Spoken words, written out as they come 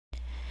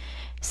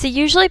So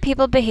usually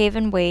people behave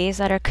in ways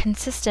that are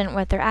consistent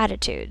with their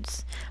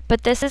attitudes,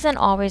 but this isn't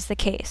always the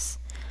case.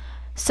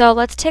 So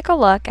let's take a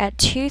look at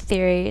two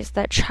theories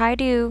that try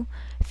to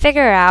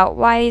figure out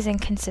why these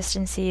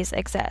inconsistencies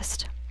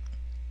exist.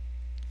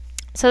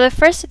 So the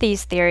first of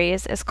these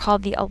theories is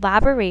called the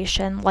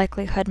elaboration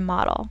likelihood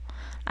model.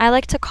 I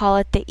like to call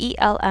it the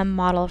ELM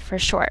model for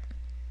short.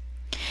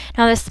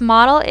 Now this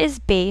model is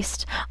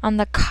based on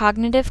the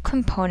cognitive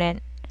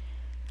component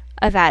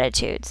of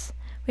attitudes.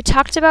 We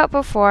talked about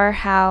before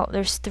how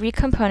there's three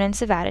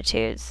components of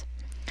attitudes: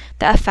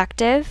 the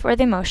affective or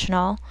the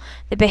emotional,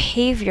 the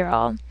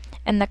behavioral,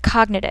 and the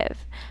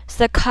cognitive.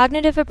 So the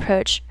cognitive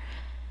approach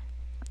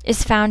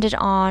is founded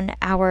on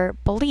our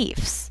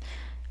beliefs,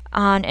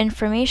 on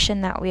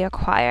information that we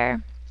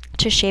acquire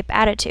to shape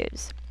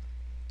attitudes.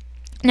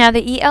 Now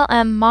the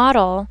ELM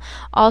model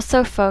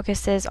also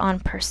focuses on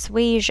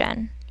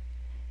persuasion.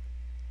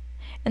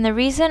 And the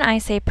reason I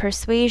say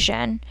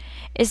persuasion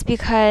is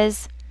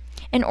because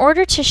in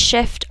order to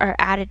shift our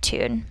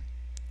attitude,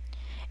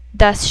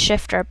 thus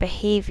shift our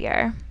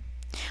behavior,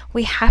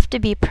 we have to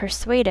be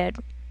persuaded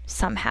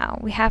somehow.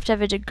 We have to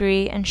have a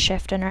degree and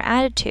shift in our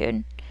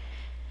attitude.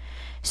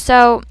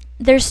 So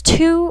there's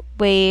two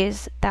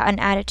ways that an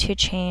attitude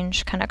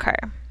change can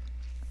occur.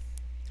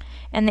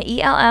 And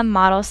the ELM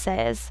model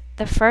says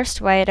the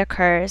first way it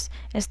occurs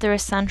is through a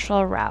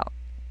central route.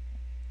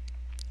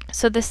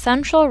 So the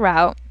central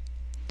route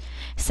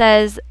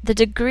says the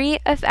degree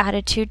of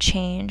attitude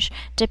change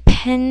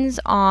depends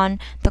on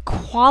the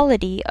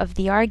quality of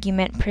the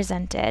argument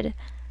presented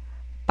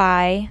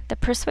by the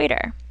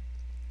persuader.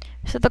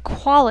 So the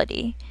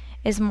quality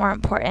is more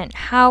important.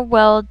 How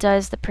well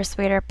does the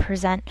persuader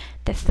present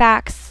the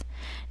facts?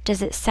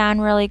 Does it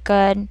sound really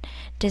good?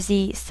 Does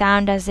he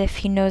sound as if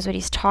he knows what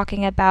he's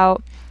talking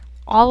about?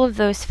 All of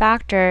those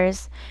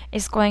factors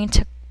is going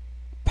to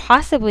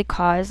possibly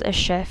cause a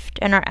shift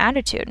in our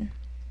attitude.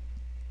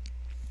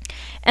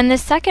 And the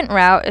second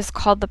route is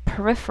called the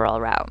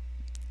peripheral route.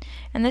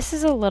 And this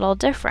is a little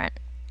different.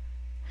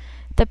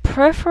 The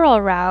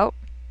peripheral route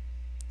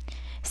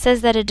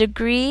says that a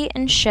degree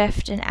and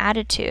shift in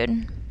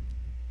attitude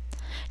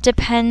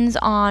depends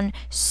on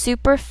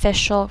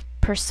superficial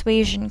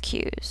persuasion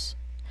cues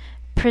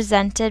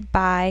presented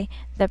by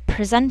the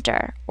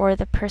presenter or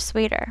the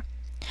persuader.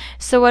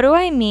 So what do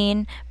I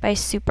mean by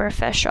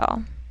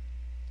superficial?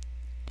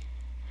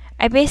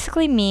 I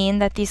basically mean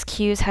that these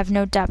cues have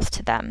no depth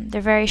to them.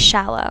 They're very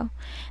shallow.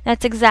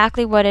 That's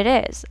exactly what it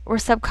is. We're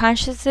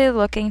subconsciously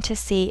looking to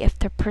see if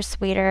the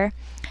persuader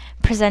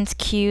presents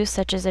cues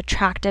such as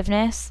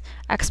attractiveness,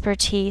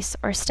 expertise,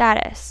 or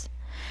status.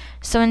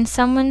 So when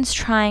someone's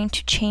trying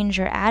to change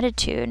your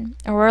attitude,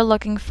 or we're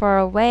looking for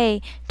a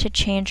way to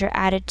change your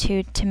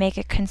attitude to make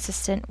it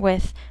consistent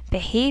with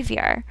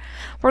behavior,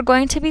 we're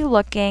going to be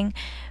looking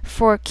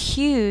for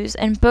cues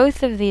in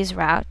both of these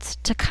routes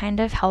to kind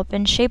of help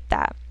and shape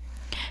that.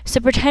 So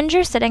pretend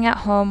you're sitting at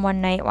home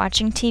one night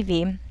watching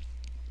TV,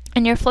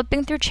 and you're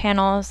flipping through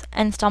channels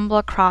and stumble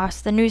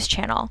across the news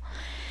channel,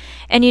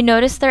 and you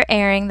notice they're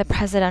airing the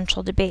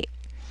presidential debate.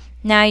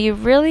 Now you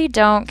really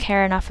don't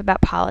care enough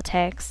about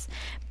politics,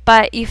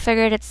 but you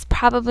figured it's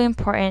probably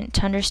important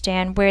to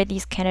understand where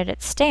these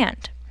candidates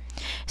stand.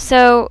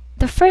 So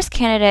the first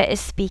candidate is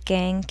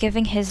speaking,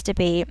 giving his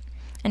debate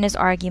and his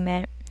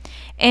argument,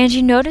 and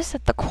you notice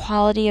that the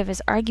quality of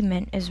his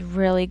argument is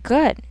really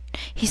good.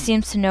 He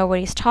seems to know what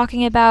he's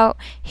talking about,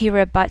 he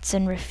rebuts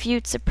and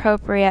refutes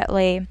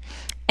appropriately,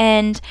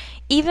 and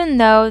even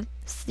though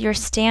your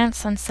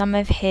stance on some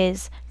of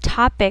his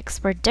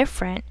topics were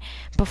different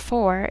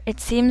before, it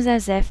seems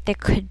as if they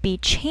could be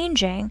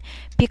changing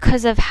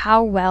because of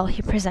how well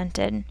he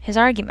presented his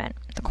argument,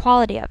 the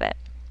quality of it.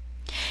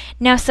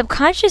 Now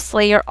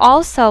subconsciously, you're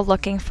also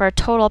looking for a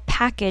total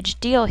package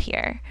deal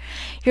here.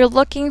 You're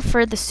looking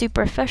for the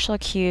superficial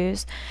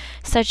cues,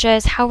 such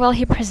as how well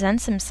he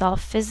presents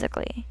himself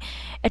physically,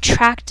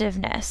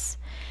 attractiveness.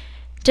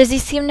 Does he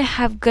seem to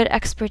have good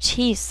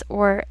expertise,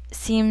 or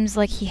seems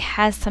like he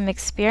has some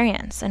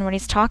experience in what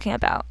he's talking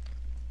about?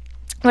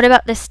 What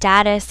about the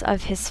status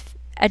of his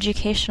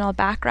educational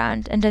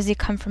background, and does he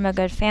come from a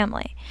good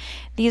family?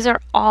 These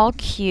are all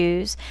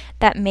cues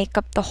that make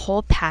up the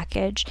whole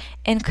package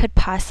and could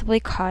possibly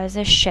cause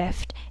a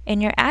shift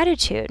in your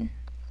attitude.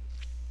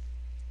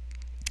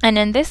 And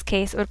in this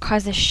case, it would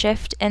cause a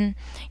shift in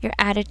your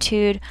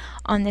attitude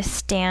on the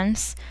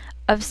stance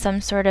of some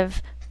sort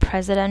of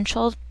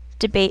presidential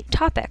debate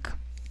topic.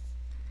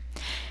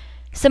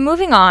 So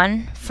moving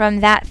on from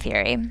that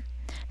theory,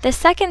 the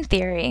second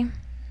theory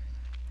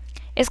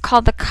is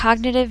called the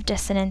cognitive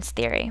dissonance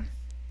theory.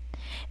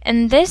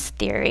 And this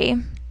theory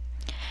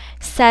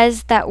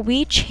says that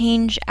we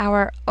change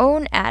our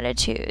own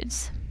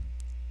attitudes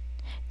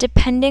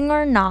depending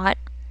or not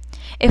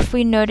if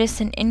we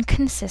notice an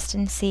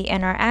inconsistency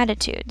in our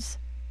attitudes.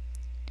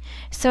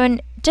 So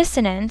an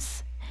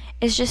dissonance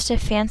is just a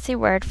fancy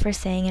word for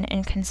saying an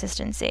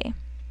inconsistency.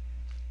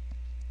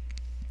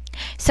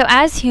 So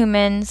as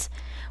humans,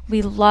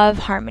 we love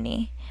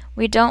harmony.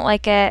 We don't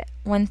like it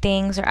when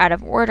things are out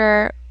of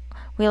order.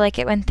 We like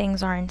it when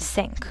things are in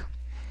sync.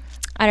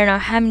 I don't know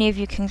how many of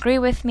you can agree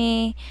with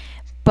me,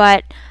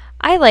 but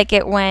I like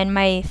it when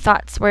my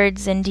thoughts,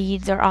 words, and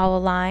deeds are all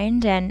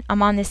aligned and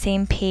I'm on the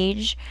same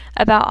page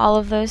about all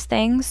of those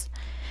things.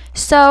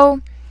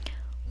 So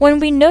when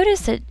we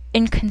notice an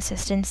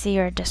inconsistency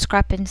or a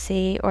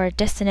discrepancy or a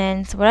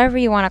dissonance, whatever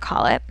you want to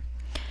call it,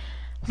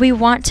 we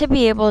want to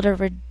be able to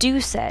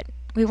reduce it.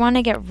 We want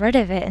to get rid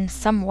of it in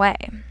some way.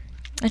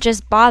 It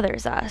just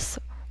bothers us.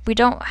 We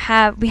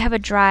have a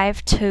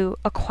drive to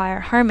acquire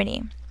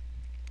harmony.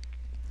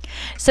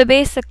 So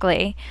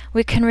basically,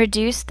 we can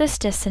reduce this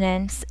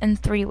dissonance in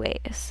 3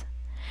 ways.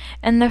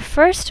 And the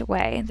first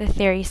way, the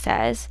theory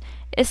says,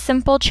 is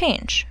simple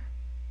change.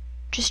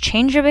 Just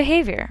change your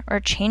behavior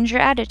or change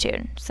your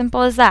attitude.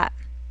 Simple as that.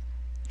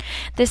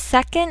 The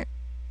second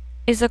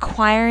is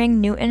acquiring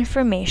new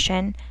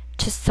information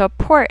to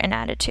support an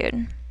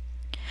attitude.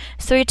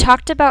 So we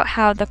talked about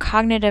how the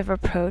cognitive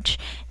approach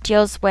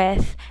deals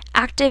with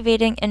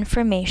activating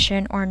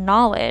information or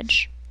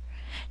knowledge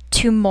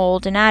to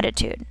mold an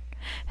attitude.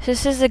 So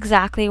this is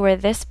exactly where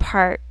this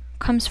part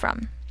comes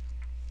from.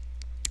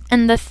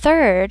 And the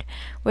third,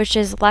 which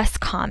is less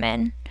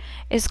common,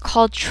 is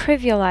called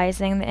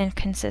trivializing the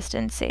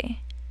inconsistency.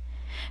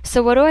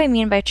 So what do I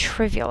mean by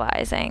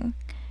trivializing?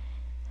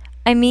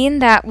 I mean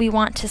that we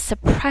want to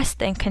suppress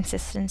the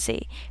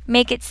inconsistency,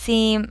 make it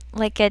seem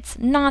like it's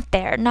not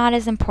there, not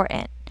as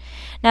important.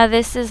 Now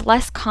this is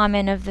less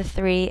common of the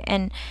 3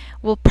 and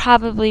will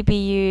probably be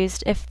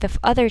used if the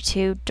other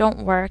 2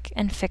 don't work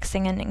in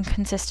fixing an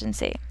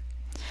inconsistency.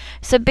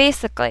 So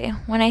basically,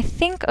 when I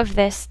think of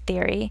this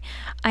theory,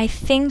 I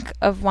think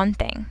of one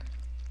thing,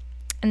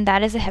 and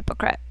that is a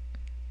hypocrite.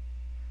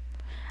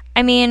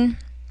 I mean,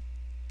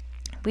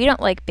 we don't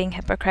like being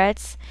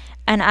hypocrites,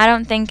 and I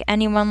don't think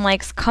anyone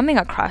likes coming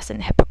across as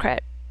a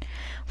hypocrite.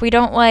 We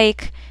don't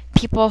like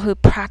people who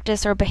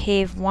practice or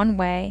behave one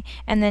way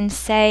and then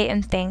say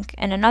and think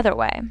in another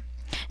way.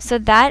 So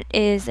that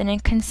is an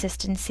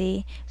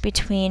inconsistency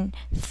between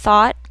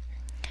thought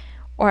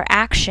or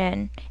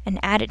action and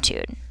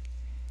attitude.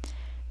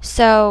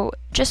 So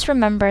just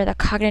remember the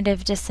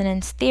cognitive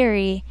dissonance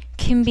theory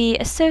can be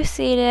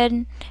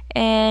associated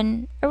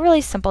in a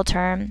really simple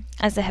term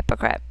as a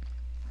hypocrite.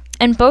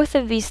 And both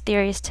of these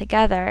theories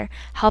together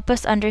help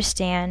us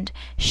understand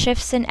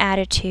shifts in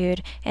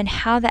attitude and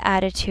how the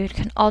attitude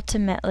can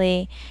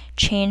ultimately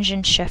change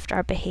and shift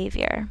our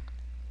behavior.